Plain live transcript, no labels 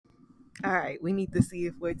All right, we need to see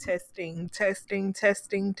if we're testing.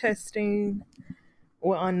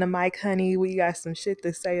 We're on the mic, honey. We got some shit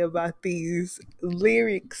to say about these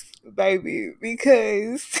lyrics, baby,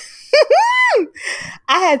 because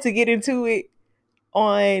I had to get into it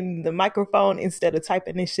on the microphone instead of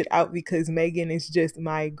typing this shit out because Megan is just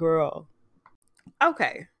my girl.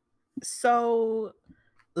 Okay, so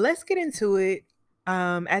let's get into it.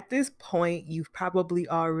 At this point, you've probably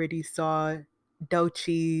already saw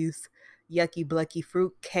Dochi's Yucky Blucky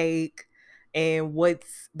Fruit Cake and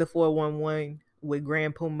What's the 411 with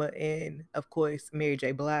Grand Puma and, of course, Mary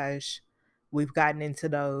J. Blige. We've gotten into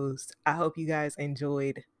those. I hope you guys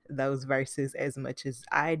enjoyed those verses as much as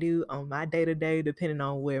I do on my day to day, depending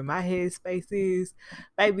on where my headspace is.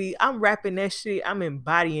 Baby, I'm rapping that shit. I'm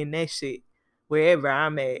embodying that shit wherever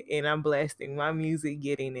I'm at, and I'm blasting my music,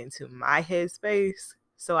 getting into my headspace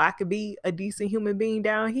so I could be a decent human being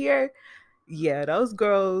down here. Yeah, those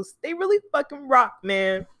girls, they really fucking rock,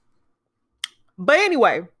 man. But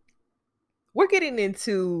anyway, we're getting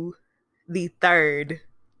into the third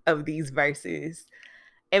of these verses.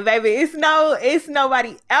 And baby, it's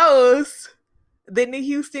nobody else than the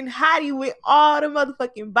Houston hottie with all the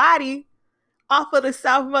motherfucking body off of the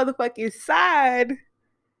South motherfucking side,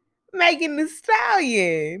 Megan the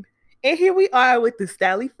Stallion. And here we are with the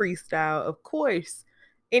Stalli Freestyle, of course.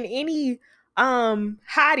 In any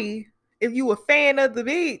hottie, if you a fan of the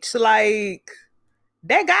beach, like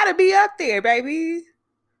that gotta be up there, baby.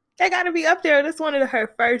 That gotta be up there. That's one of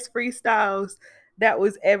her first freestyles that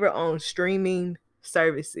was ever on streaming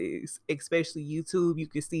services, especially YouTube. You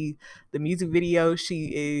can see the music video.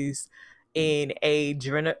 She is in a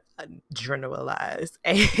generalized,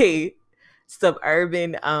 a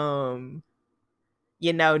suburban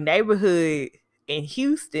neighborhood in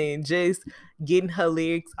Houston, just getting her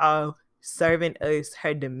lyrics off, serving us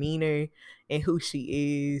her demeanor and who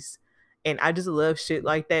she is. And I just love shit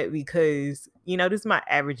like that because, this is my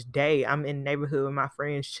average day. I'm in the neighborhood with my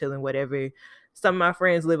friends, chilling, whatever. Some of my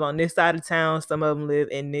friends live on this side of town, some of them live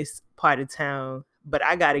in this part of town, but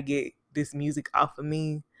I got to get this music off of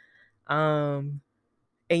me. And,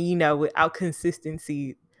 without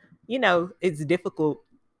consistency, it's difficult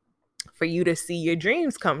for you to see your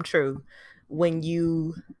dreams come true when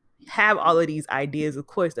you have all of these ideas. Of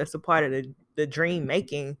course, that's a part of the dream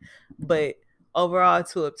making, but overall,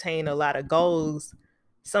 to obtain a lot of goals,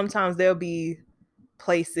 sometimes there'll be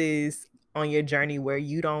places on your journey where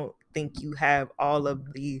you don't think you have all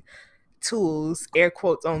of the tools, air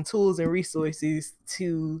quotes on tools and resources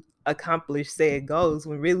to accomplish said goals,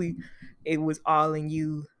 when really it was all in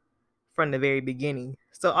you from the very beginning.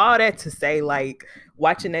 So all that to say, like,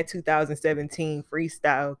 watching that 2017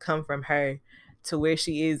 freestyle come from her to where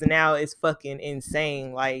she is now is fucking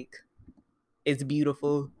insane. Like, it's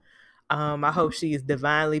beautiful. I hope she is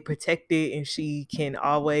divinely protected and she can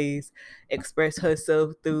always express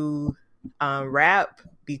herself through rap,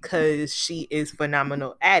 because she is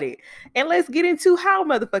phenomenal at it. And let's get into how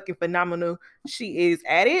motherfucking phenomenal she is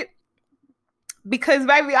at it. Because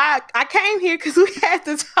baby, I came here because we had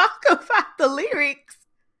to talk about the lyrics,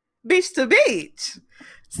 bitch to bitch.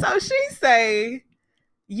 So she say,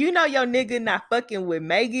 your nigga not fucking with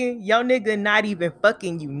Megan. Your nigga not even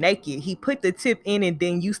fucking you naked. He put the tip in and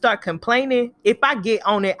then you start complaining. If I get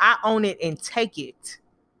on it, I own it and take it.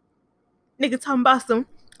 Nigga talking about some,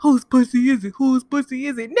 whose pussy is it? Whose pussy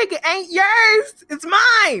is it? Nigga, ain't yours. It's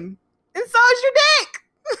mine. And so is your dick.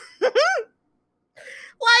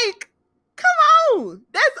 Like, come on.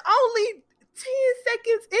 That's only 10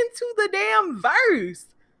 seconds into the damn verse.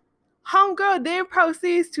 Homegirl then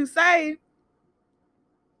proceeds to say,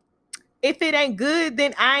 if it ain't good,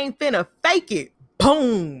 then I ain't finna fake it.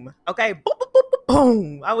 Boom. Okay. Boom, boom, boom, boom,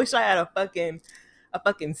 boom. I wish I had a fucking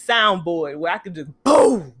soundboard where I could just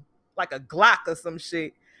boom, like a Glock or some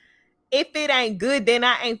shit. If it ain't good, then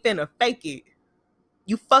I ain't finna fake it.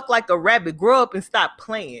 You fuck like a rabbit. Grow up and stop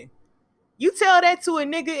playing. You tell that to a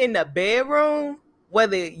nigga in the bedroom,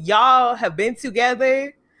 whether y'all have been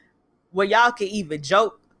together, where y'all can even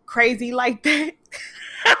joke crazy like that,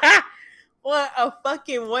 or a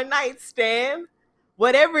fucking one night stand,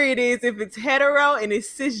 whatever it is. If it's hetero and it's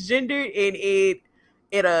cisgendered and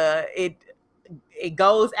it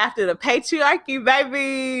goes after the patriarchy,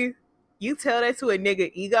 baby. You tell that to a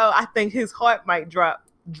nigga ego, I think his heart might drop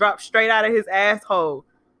straight out of his asshole.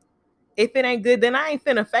 If it ain't good, then I ain't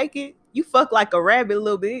finna fake it. You fuck like a rabbit,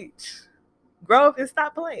 little bitch. Grow up and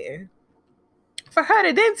stop playing. For her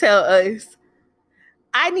to then tell us,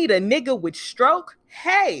 I need a nigga with stroke.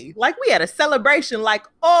 Hey, like we had a celebration, like,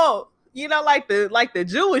 oh, like the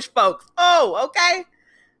Jewish folks. Oh, okay.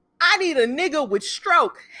 I need a nigga with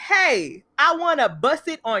stroke. Hey, I want to bust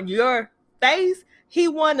it on your face. He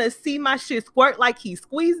want to see my shit squirt like he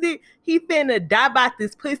squeezed it. He finna die by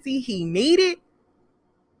this pussy he needed.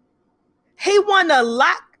 He want to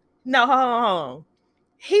lock. No, hold on.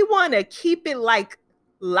 He want to keep it like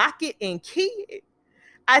lock it and key it.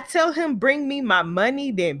 I tell him bring me my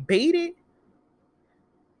money, then beat it.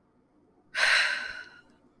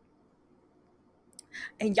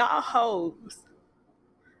 And y'all hoes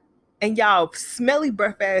and y'all smelly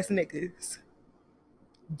breath ass niggas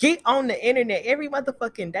get on the internet every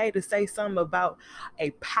motherfucking day to say something about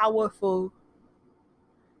a powerful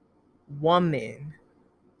woman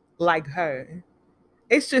like her.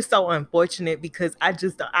 It's just so unfortunate because I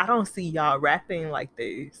don't see y'all rapping like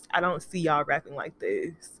this. I don't see y'all rapping like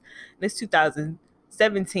this. This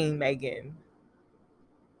 2017 Megan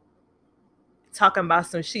talking about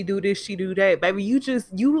some she do this, she do that. Baby,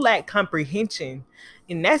 you lack comprehension.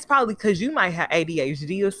 And that's probably because you might have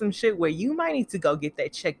ADHD or some shit where you might need to go get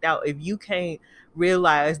that checked out if you can't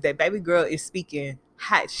realize that baby girl is speaking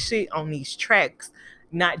hot shit on these tracks.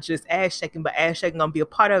 Not just ass shaking, but ass shaking gonna be a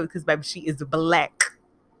part of it because baby, she is black.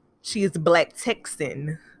 She is Black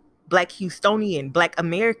Texan, Black Houstonian, Black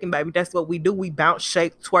American, baby. That's what we do. We bounce,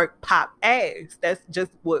 shake, twerk, pop ass. That's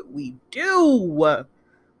just what we do.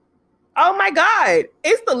 Oh my God.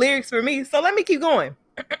 It's the lyrics for me. So let me keep going.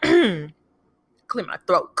 Clear my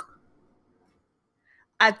throat.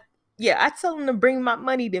 I tell him to bring my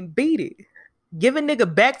money, then beat it. Give a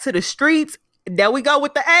nigga back to the streets. There we go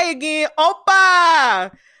with the A again.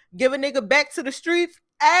 Opa! Give a nigga back to the streets.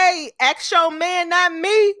 Hey, ask your man, not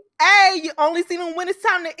me. Hey, you only see him when it's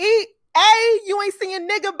time to eat. Hey, you ain't seen a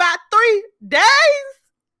nigga about 3 days.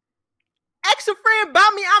 Ask your friend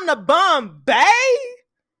about me, I'm the bum, bae.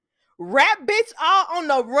 Rap bitch all on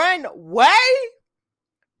the runway.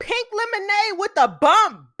 Pink lemonade with the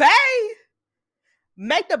bump, bae.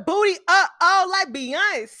 Make the booty up all like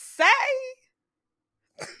Beyonce.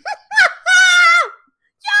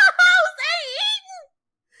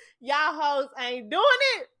 Y'all hoes ain't doing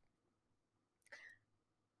it.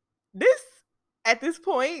 At this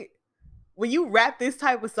point, when you rap this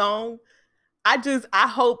type of song, I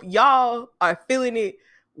hope y'all are feeling it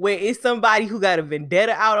where it's somebody who got a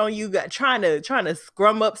vendetta out on you, trying to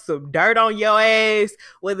scrum up some dirt on your ass,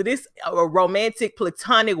 whether this a romantic,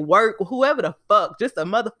 platonic work, whoever the fuck, just a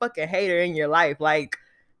motherfucking hater in your life. Like,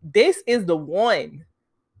 this is the one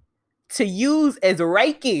to use as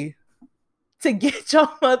Reiki to get your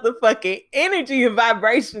motherfucking energy and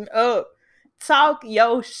vibration up. Talk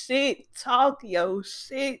your shit. Talk your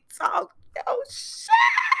shit. Talk your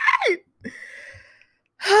shit.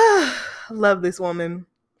 Love this woman.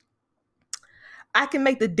 I can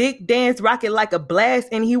make the dick dance, rock it like a blast,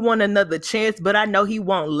 and he want another chance, but I know he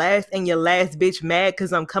won't last, and your last bitch mad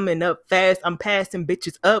cause I'm coming up fast. I'm passing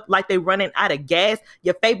bitches up like they running out of gas.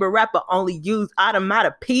 Your favorite rapper only use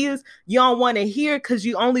automatopoeias. You don't want to hear cause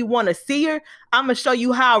you only want to see her. I'ma show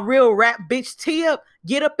you how a real rap bitch tee up.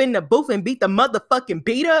 Get up in the booth and beat the motherfucking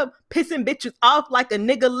beat up. Pissing bitches off like a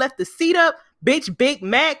nigga left the seat up. Bitch, big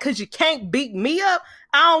mad cause you can't beat me up.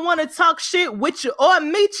 I don't want to talk shit with you or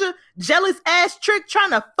meet you. Jealous ass trick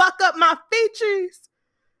trying to fuck up my features.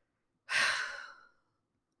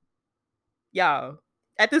 Y'all,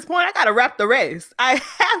 at this point, I gotta rap the rest. I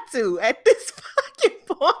have to at this fucking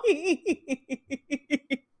point.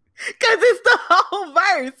 Cause it's the whole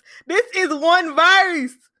verse. This is one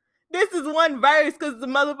verse. Cause the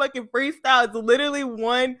motherfucking freestyle is literally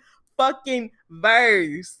one fucking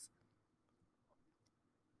verse.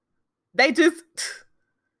 They just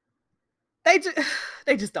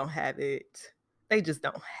don't have it. They just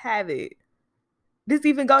don't have it. This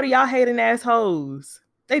even go to y'all hating assholes.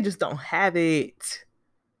 They just don't have it.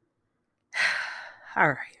 All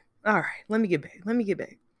right. Let me get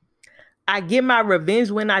back. I get my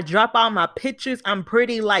revenge when I drop all my pictures. I'm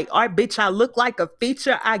pretty like art, bitch. I look like a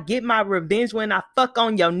feature. I get my revenge when I fuck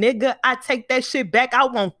on your nigga. I take that shit back. I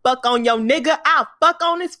won't fuck on your nigga. I'll fuck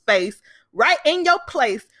on his face right in your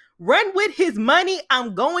place. Run with his money.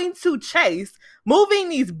 I'm going to chase. Moving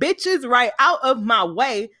these bitches right out of my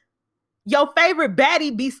way. Your favorite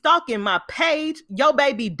baddie be stalking my page. Your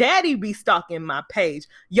baby daddy be stalking my page.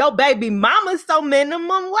 Your baby mama so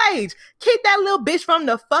minimum wage. Keep that little bitch from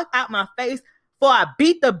the fuck out my face before I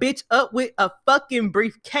beat the bitch up with a fucking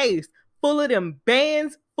briefcase. Full of them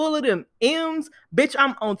bands, full of them M's. Bitch,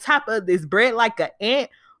 I'm on top of this bread like an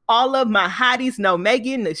ant. All of my hotties know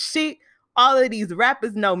Megan the shit. All of these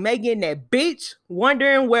rappers know Megan that bitch.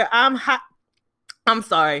 Wondering where I'm hot. I'm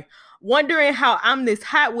sorry. Wondering how I'm this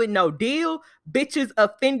hot with no deal. Bitches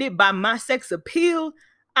offended by my sex appeal.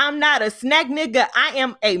 I'm not a snack nigga. I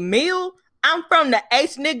am a meal. I'm from the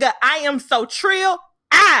H nigga. I am so trill.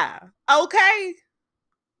 Okay.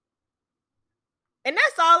 And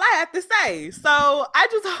that's all I have to say. So I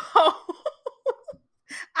just hope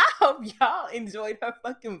I hope y'all enjoyed her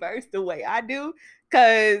fucking verse the way I do.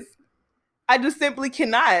 Cause I just simply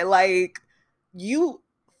cannot. Like, you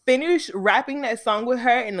finish rapping that song with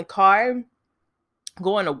her in the car,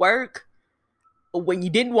 going to work when you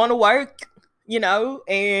didn't want to work,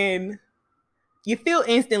 and you feel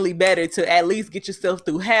instantly better to at least get yourself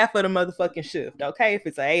through half of the motherfucking shift, okay? If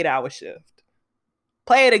it's an 8-hour shift.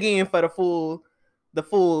 Play it again for the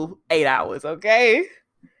full 8 hours, okay?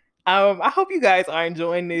 I hope you guys are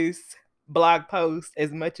enjoying this blog post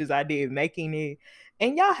as much as I did making it.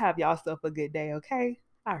 And y'all have yourself a good day, okay?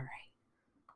 All right.